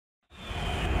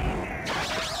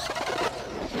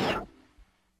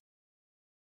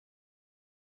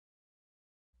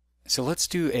So let's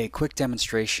do a quick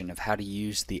demonstration of how to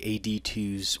use the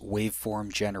AD2's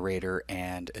waveform generator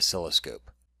and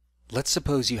oscilloscope. Let's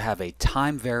suppose you have a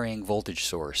time-varying voltage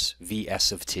source,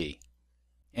 Vs of t,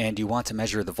 and you want to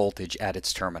measure the voltage at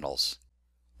its terminals.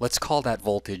 Let's call that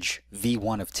voltage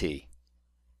V1 of t.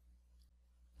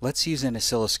 Let's use an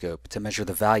oscilloscope to measure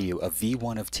the value of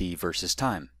V1 of t versus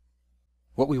time.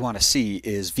 What we want to see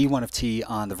is V1 of t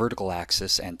on the vertical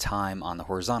axis and time on the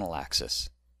horizontal axis.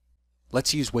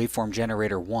 Let's use Waveform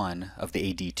Generator 1 of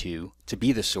the AD2 to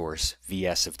be the source,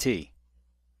 Vs of t.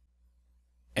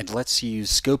 And let's use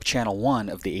Scope Channel 1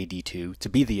 of the AD2 to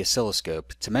be the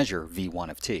oscilloscope to measure V1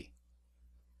 of t.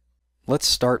 Let's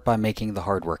start by making the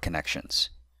hardware connections.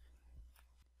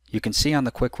 You can see on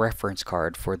the quick reference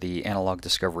card for the Analog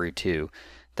Discovery 2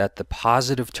 that the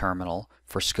positive terminal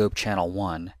for Scope Channel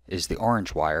 1 is the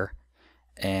orange wire,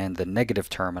 and the negative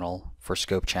terminal for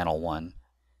Scope Channel 1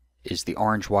 is the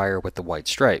orange wire with the white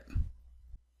stripe.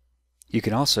 You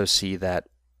can also see that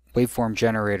Waveform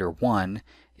Generator 1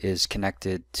 is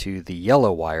connected to the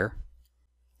yellow wire,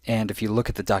 and if you look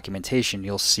at the documentation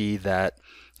you'll see that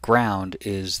ground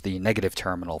is the negative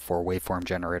terminal for Waveform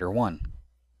Generator 1.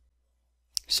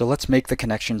 So let's make the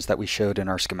connections that we showed in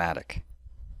our schematic.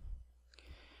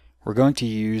 We're going to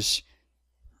use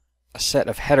a set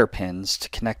of header pins to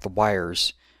connect the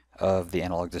wires of the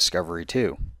Analog Discovery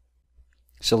 2.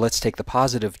 So let's take the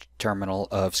positive terminal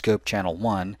of Scope Channel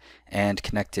 1 and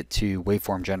connect it to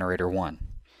Waveform Generator 1.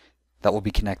 That will be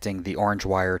connecting the orange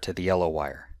wire to the yellow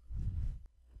wire.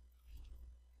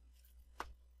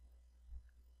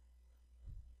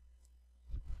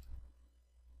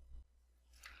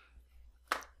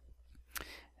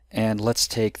 And let's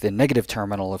take the negative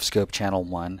terminal of Scope Channel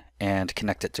 1 and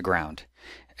connect it to ground.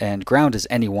 And ground is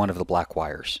any one of the black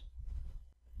wires.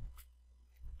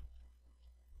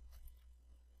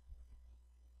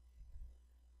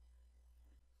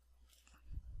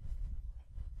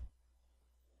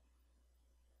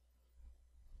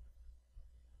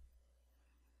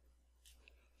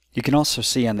 You can also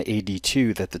see on the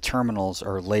AD2 that the terminals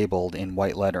are labeled in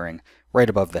white lettering right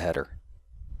above the header.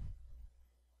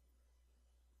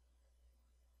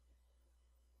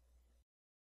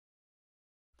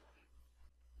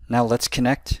 Now let's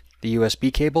connect the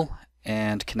USB cable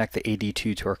and connect the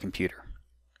AD2 to our computer.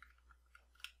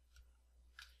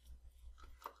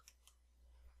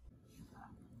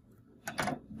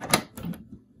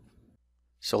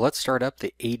 So let's start up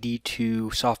the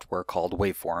AD2 software called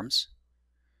Waveforms.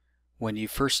 When you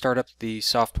first start up the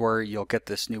software, you'll get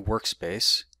this new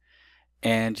workspace,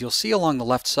 and you'll see along the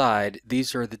left side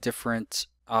these are the different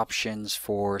options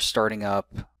for starting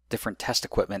up different test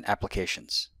equipment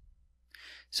applications.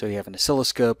 So you have an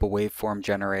oscilloscope, a waveform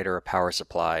generator, a power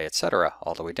supply, etc.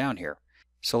 all the way down here.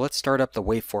 So let's start up the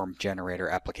waveform generator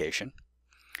application.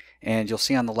 And you'll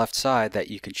see on the left side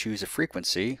that you can choose a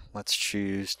frequency. Let's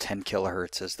choose 10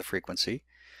 kilohertz as the frequency.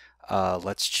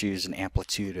 Let's choose an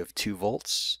amplitude of 2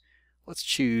 volts. Let's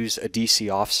choose a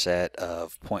DC offset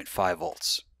of 0.5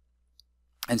 volts.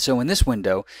 And so in this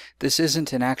window, this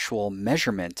isn't an actual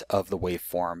measurement of the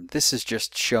waveform. This is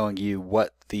just showing you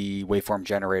what the waveform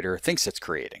generator thinks it's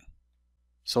creating.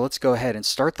 So let's go ahead and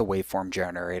start the waveform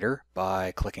generator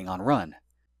by clicking on Run.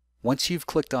 Once you've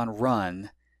clicked on Run,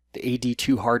 the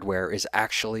AD2 hardware is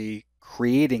actually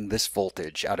creating this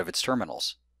voltage out of its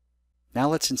terminals. Now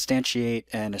let's instantiate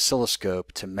an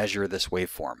oscilloscope to measure this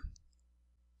waveform.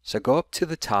 So go up to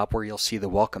the top where you'll see the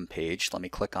welcome page. Let me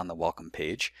click on the welcome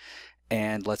page.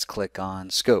 And let's click on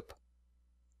Scope.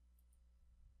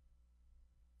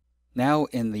 Now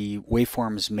in the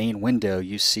Waveforms main window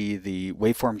you see the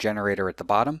waveform generator at the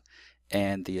bottom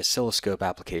and the oscilloscope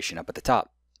application up at the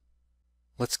top.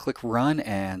 Let's click Run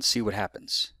and see what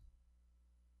happens.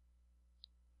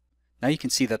 Now you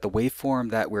can see that the waveform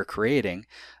that we're creating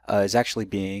is actually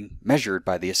being measured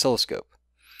by the oscilloscope.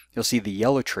 You'll see the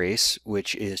yellow trace,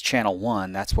 which is channel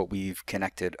 1, that's what we've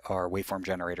connected our waveform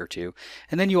generator to.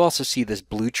 And then you also see this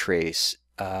blue trace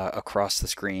across the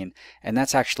screen, and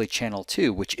that's actually channel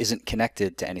 2, which isn't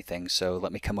connected to anything. So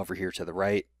let me come over here to the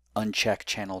right, uncheck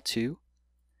channel 2,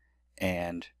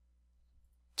 and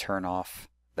turn off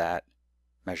that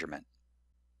measurement.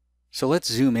 So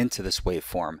let's zoom into this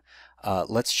waveform.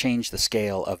 Let's change the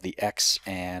scale of the X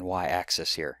and Y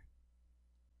axis here.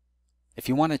 If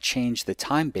you want to change the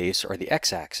time base or the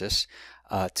x-axis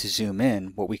to zoom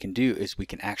in, what we can do is we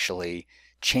can actually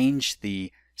change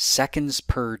the seconds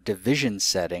per division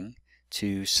setting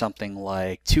to something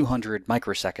like 200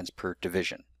 microseconds per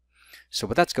division. So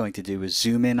what that's going to do is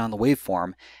zoom in on the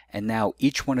waveform, and now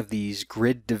each one of these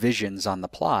grid divisions on the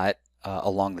plot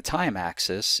along the time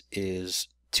axis is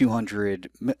 200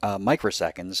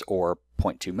 microseconds or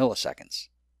 0.2 milliseconds.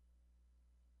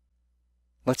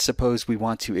 Let's suppose we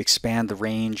want to expand the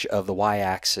range of the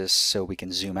y-axis so we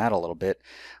can zoom out a little bit.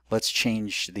 Let's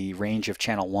change the range of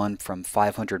channel 1 from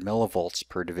 500 millivolts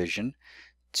per division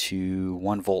to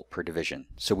 1 volt per division.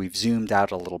 So we've zoomed out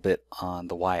a little bit on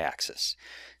the y-axis.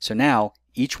 So now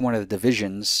each one of the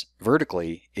divisions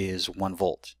vertically is 1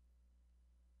 volt.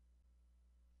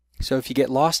 So if you get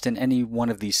lost in any one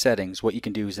of these settings, what you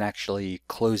can do is actually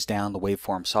close down the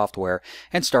Waveform software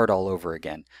and start all over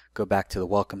again. Go back to the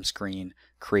welcome screen,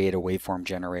 create a waveform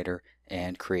generator,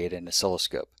 and create an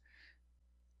oscilloscope.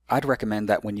 I'd recommend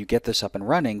that when you get this up and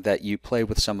running that you play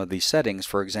with some of these settings.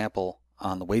 For example,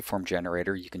 on the waveform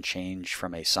generator you can change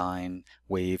from a sine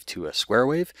wave to a square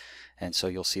wave, and so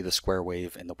you'll see the square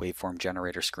wave in the waveform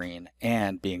generator screen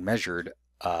and being measured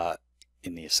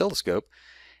in the oscilloscope.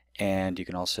 And you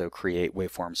can also create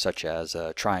waveforms such as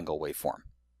a triangle waveform.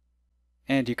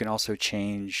 And you can also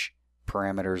change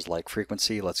parameters like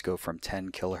frequency. Let's go from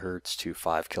 10 kilohertz to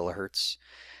 5 kilohertz.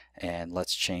 And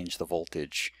let's change the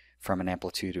voltage from an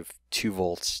amplitude of 2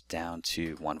 volts down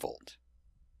to 1 volt.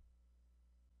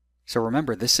 So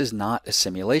remember, this is not a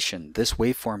simulation. This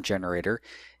waveform generator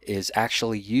is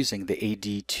actually using the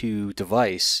AD2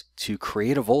 device to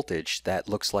create a voltage that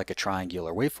looks like a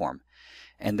triangular waveform.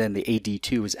 And then the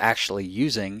AD2 is actually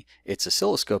using its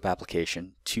oscilloscope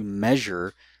application to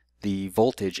measure the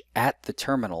voltage at the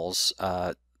terminals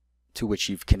to which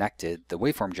you've connected the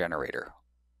waveform generator.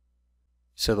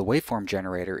 So the waveform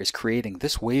generator is creating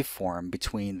this waveform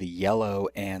between the yellow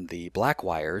and the black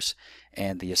wires,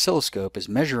 and the oscilloscope is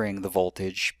measuring the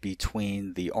voltage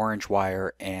between the orange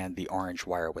wire and the orange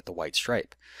wire with the white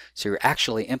stripe. So you're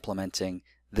actually implementing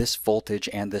this voltage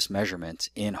and this measurement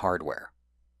in hardware.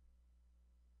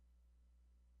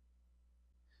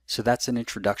 So that's an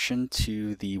introduction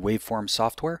to the waveform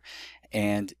software,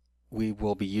 and we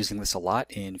will be using this a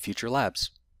lot in future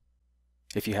labs.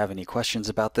 If you have any questions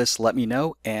about this, let me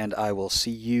know, and I will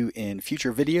see you in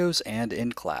future videos and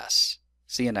in class.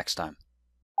 See you next time.